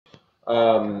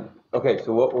Okay,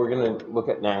 so what we're going to look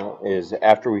at now is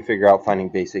after we figure out finding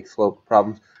basic slope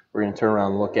problems, we're going to turn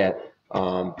around and look at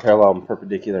parallel and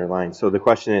perpendicular lines. So the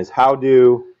question is, how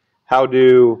do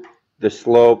the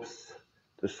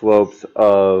slopes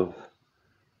of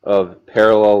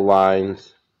parallel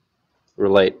lines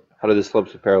relate? How do the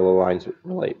slopes of parallel lines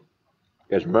relate?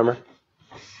 You guys remember?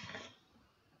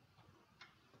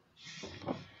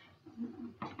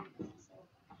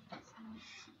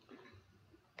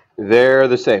 They're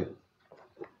the same.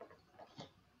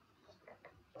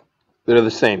 They're the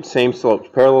same slopes.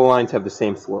 Parallel lines have the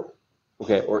same slope,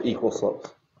 okay, or equal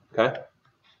slopes. Okay,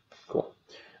 cool.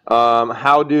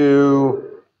 How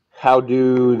do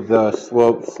the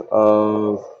slopes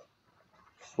of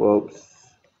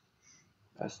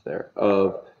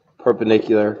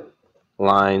perpendicular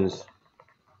lines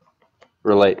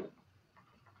relate?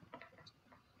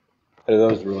 How do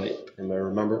those relate? Anybody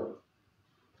remember?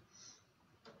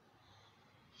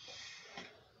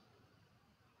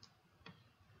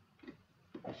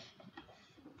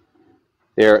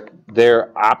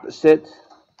 They're opposite.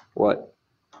 What?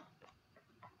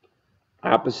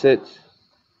 Opposite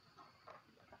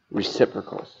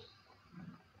reciprocals.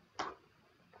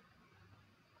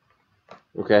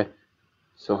 Okay.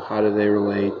 So how do they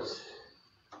relate?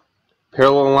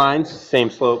 Parallel lines, same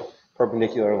slope.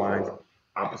 Perpendicular lines,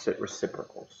 opposite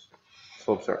reciprocals.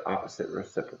 Slopes are opposite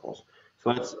reciprocals. So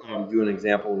let's do an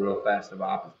example real fast of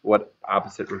what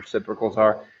opposite reciprocals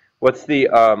are. What's the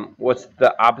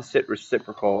opposite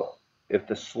reciprocal if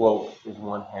the slope is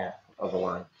 1/2 of a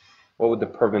line? What would the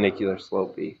perpendicular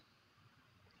slope be?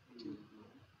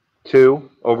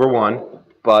 2/1,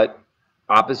 but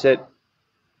opposite,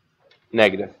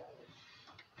 negative.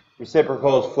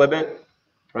 Reciprocals, flip it,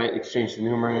 right? Exchange the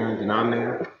numerator and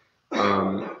denominator.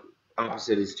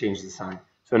 Opposite is change the sign.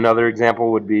 So another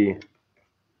example would be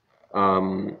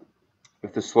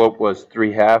if the slope was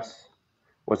 3/2,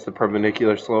 what's the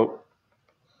perpendicular slope?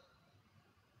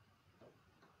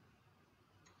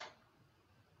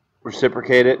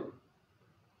 Reciprocate it.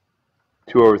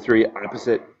 2/3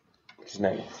 opposite, which is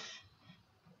negative.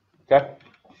 Okay?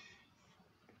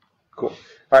 Cool.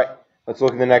 All right, let's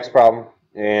look at the next problem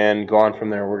and go on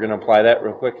from there. We're going to apply that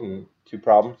real quick in 2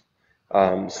 problems.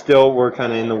 Still, we're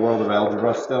kind of in the world of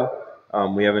algebra still.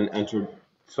 We haven't entered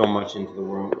so much into the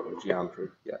world of geometry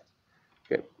yet.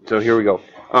 Okay, so here we go.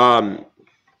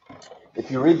 If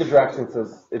you read the directions,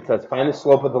 it says find the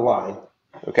slope of the line.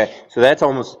 Okay, so that's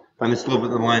almost find the slope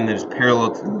of the line that is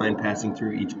parallel to the line passing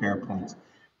through each pair of points.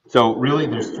 So really,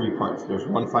 there's 3 parts. There's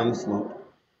one, find the slope.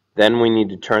 Then we need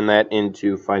to turn that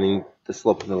into finding the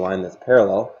slope of the line that's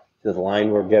parallel to the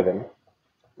line we're given.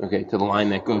 Okay, to the line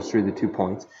that goes through the 2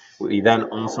 points. We then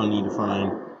also need to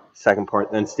find the second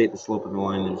part, then state the slope of the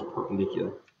line that is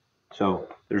perpendicular. So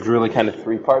there's really kind of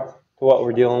 3 parts to what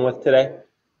we're dealing with today.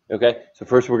 Okay, so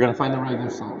first we're going to find the regular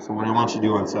slope. So what I want you to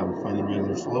do on 7, find the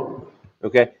regular slope.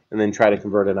 Okay, and then try to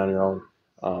convert it on your own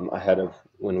ahead of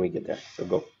when we get there. So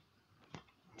go.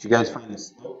 Did you guys find the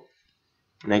slope?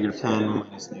 -10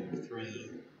 minus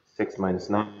 -3, 6 minus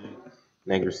 9,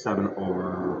 -7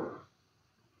 over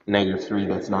 -3,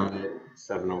 that's not it,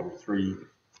 7/3. Did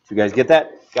you guys get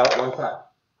that? Got it one time?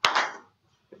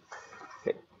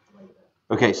 Okay.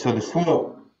 Okay, so the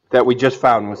slope that we just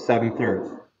found was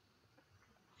 7/3.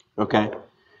 Okay.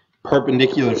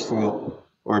 Perpendicular slope,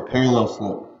 or a parallel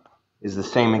slope, is the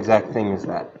same exact thing as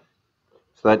that.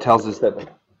 So that tells us that the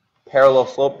parallel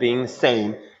slope being the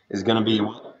same is going to be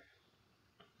what?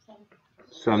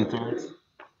 7/3.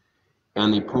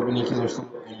 And the perpendicular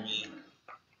slope is going to be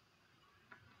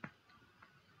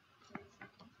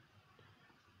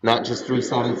not just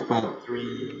 3/7, but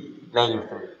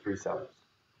 -3/7.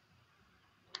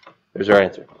 There's our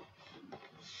answer.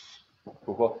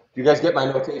 Cool. Do you guys get my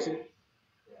notation?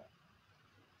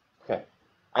 Okay.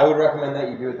 I would recommend that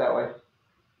you do it that way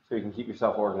so you can keep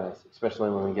yourself organized, especially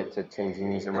when we get to changing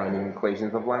these and writing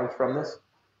equations of lines from this.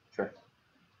 Sure.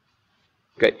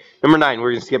 Okay. Number 9,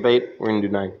 we're going to skip 8. We're going to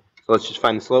do 9. So let's just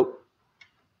find the slope.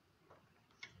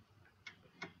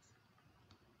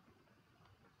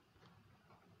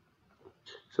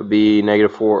 So be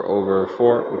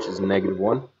 -4/4, which is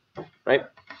 -1, right?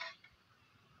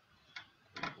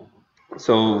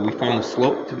 So we found the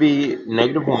slope to be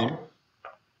 -1.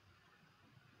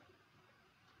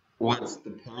 What's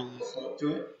the parallel slope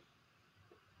to it?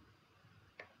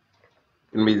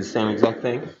 Going to be the same exact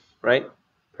thing, right?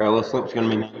 Parallel slope is going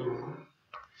to be -1.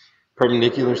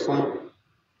 Perpendicular slope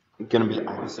is going to be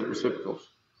opposite reciprocals.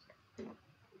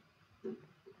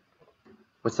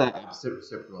 What's that opposite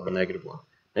reciprocal of -1?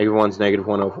 -1 is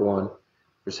 -1/1.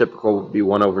 Reciprocal would be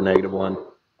 1/-1.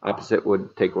 Opposite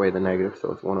would take away the negative,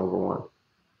 so it's 1 over 1.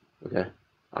 Okay?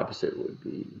 Opposite would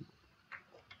be,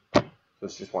 so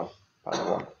it's just 1,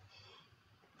 positive 1.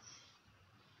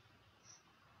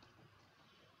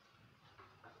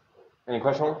 Any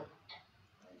question?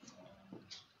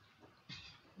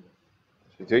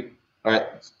 3. All right,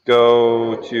 let's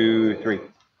go to 3.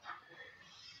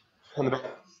 On the back.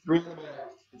 3 on the back.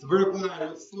 It's a vertical line.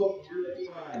 It's slope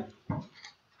vertical line.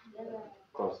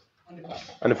 Close.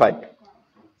 Undefined.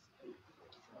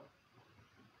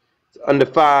 It's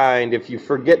undefined. If you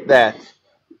forget that,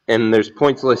 and there's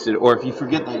points listed, or if you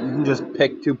forget that, you can just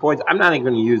pick 2 points. I'm not even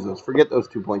going to use those. Forget those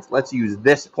 2 points. Let's use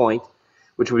this point,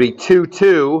 which would be 2,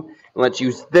 2. And let's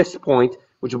use this point,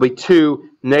 which will be 2,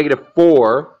 negative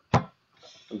 4. I'm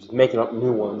just making up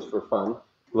new ones for fun.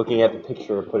 Looking at the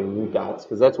picture of putting new dots,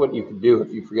 because that's what you could do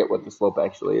if you forget what the slope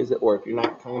actually is, or if you're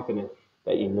not confident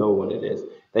that you know what it is,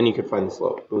 then you could find the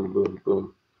slope. Boom, boom,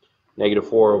 boom. Negative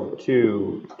 4 over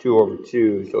 2, 2 over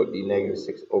 2, so it would be negative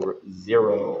 6 over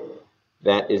 0.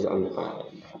 That is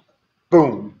undefined.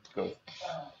 Boom goes.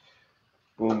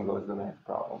 Boom goes the next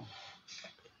problem.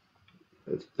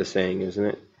 That's the saying, isn't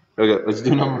it? Okay, let's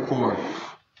do number 4.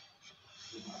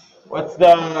 What's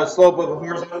the slope of a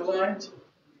horizontal line?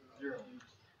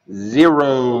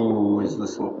 0 is the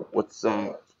slope. What's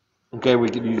okay, we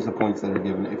could use the points that are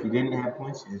given. If you didn't have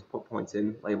points, you just put points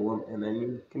in, label them, and then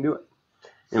you can do it.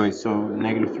 Anyway, so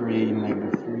negative 3, 2,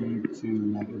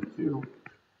 negative 2.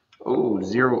 Oh,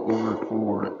 0 over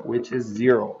 4, which is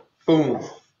 0. Boom.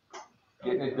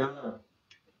 Getting it done.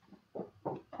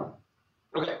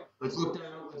 Okay, let's look down.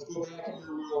 Let's go back into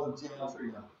the world of geometry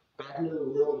now. Back into the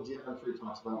world of geometry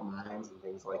talks about lines and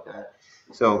things like that.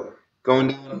 So going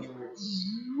down here,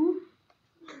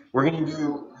 we're gonna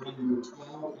do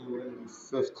 12 and we're gonna do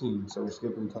 15. So we're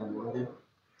skipping 10 1.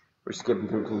 We're skipping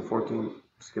 13, 14,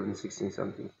 skipping 16,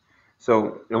 17.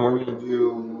 So and we're gonna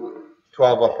do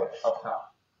 12 up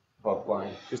top, above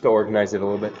line, just to organize it a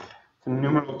little bit. So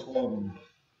numeral 12.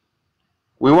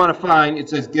 We want to find, it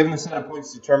says, given the set of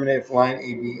points, determine if line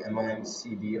AB and line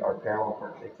CD are parallel,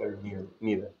 perpendicular,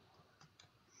 neither.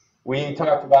 We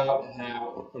talked about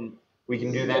how we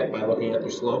can do that by looking at their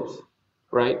slopes,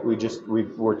 right?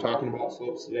 We're talking about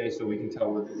slopes today, so we can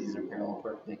tell whether these are parallel,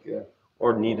 perpendicular,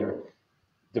 or neither,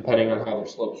 depending on how their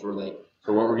slopes relate.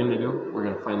 So what we're going to do, we're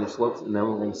going to find the slopes, and then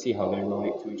we're going to see how they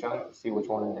relate to each other, see which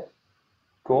one it is.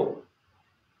 Cool?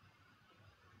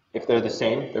 If they're the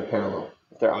same, they're parallel.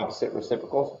 If they're opposite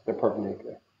reciprocals, they're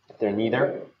perpendicular. If they're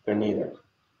neither, they're neither.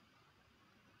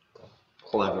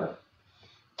 Clever.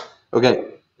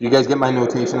 Okay, you guys get my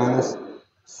notation on this?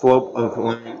 Slope of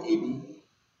line AB.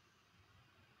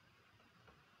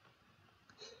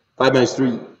 5 minus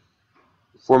 3,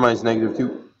 4 minus negative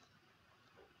 2.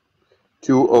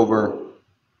 2 over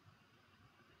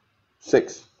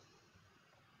 6.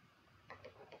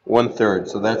 1/3.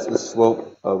 So that's the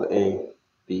slope of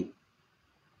AB.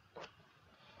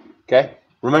 Okay?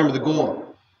 Remember the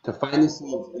goal, to find the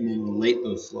slopes and then relate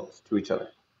those slopes to each other.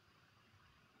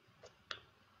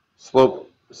 Slope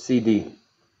CD,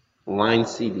 line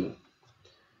CD,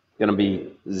 going to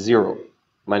be 0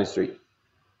 minus 3,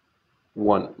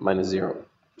 1 minus 0.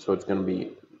 So it's going to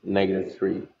be negative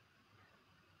 3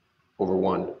 over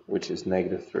 1, which is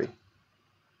negative 3.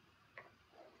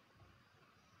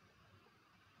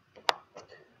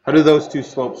 How do those two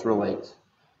slopes relate?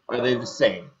 Are they the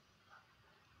same?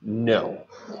 No.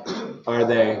 Are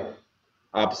they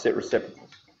opposite reciprocals?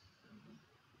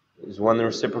 Is one the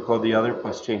reciprocal of the other,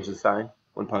 plus change the sign?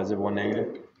 One positive, one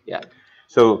negative? Yeah.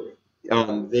 So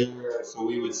so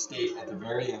we would state at the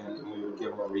very end, and we would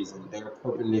give our reason. They're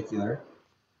perpendicular.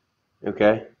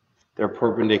 Okay? They're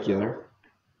perpendicular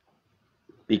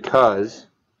because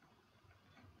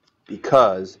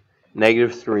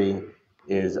negative 3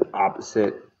 is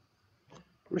opposite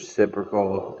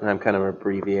reciprocal, and I'm kind of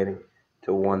abbreviating,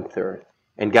 to 1/3.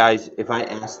 And guys, if I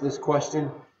ask this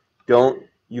question,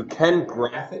 you can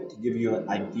graph it to give you an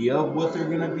idea of what they're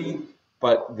going to be,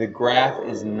 but the graph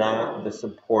is not the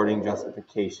supporting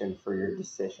justification for your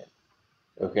decision.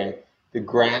 Okay? The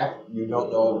graph, you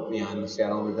don't know beyond the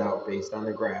shadow of a doubt based on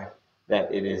the graph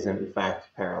that it is in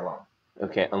fact parallel.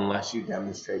 Okay? Unless you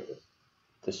demonstrate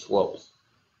the slopes.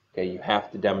 Okay? You have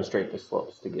to demonstrate the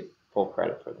slopes to get full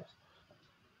credit for this.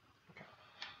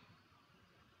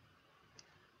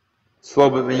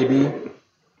 Slope of AB,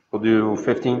 we'll do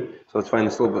 15. So let's find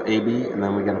the slope of AB, and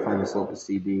then we got to find the slope of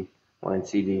CD, line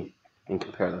CD, and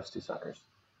compare those two suckers.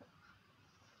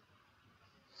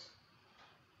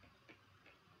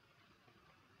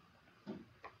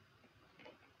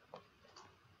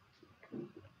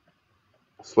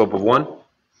 Slope of 1.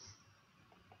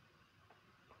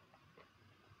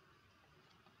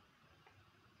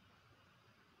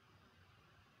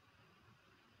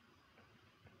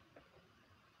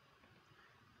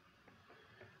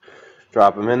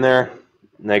 Drop them in there.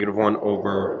 -1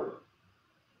 over,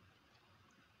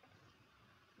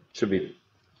 should be,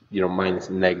 minus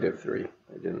 -3.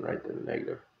 I didn't write the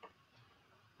negative.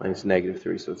 Minus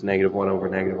 -3, so it's -1 over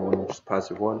 -1, which is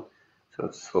 +1. So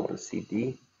it's the slope of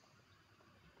CD.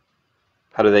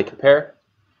 How do they compare?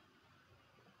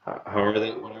 How are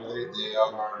they? What are they? They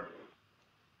are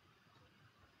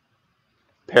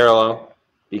parallel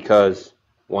because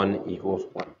 1 equals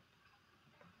 1.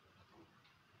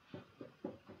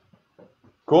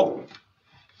 Cool.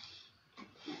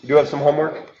 You do have some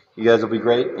homework. You guys will be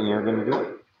great, and you're going to do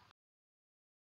it.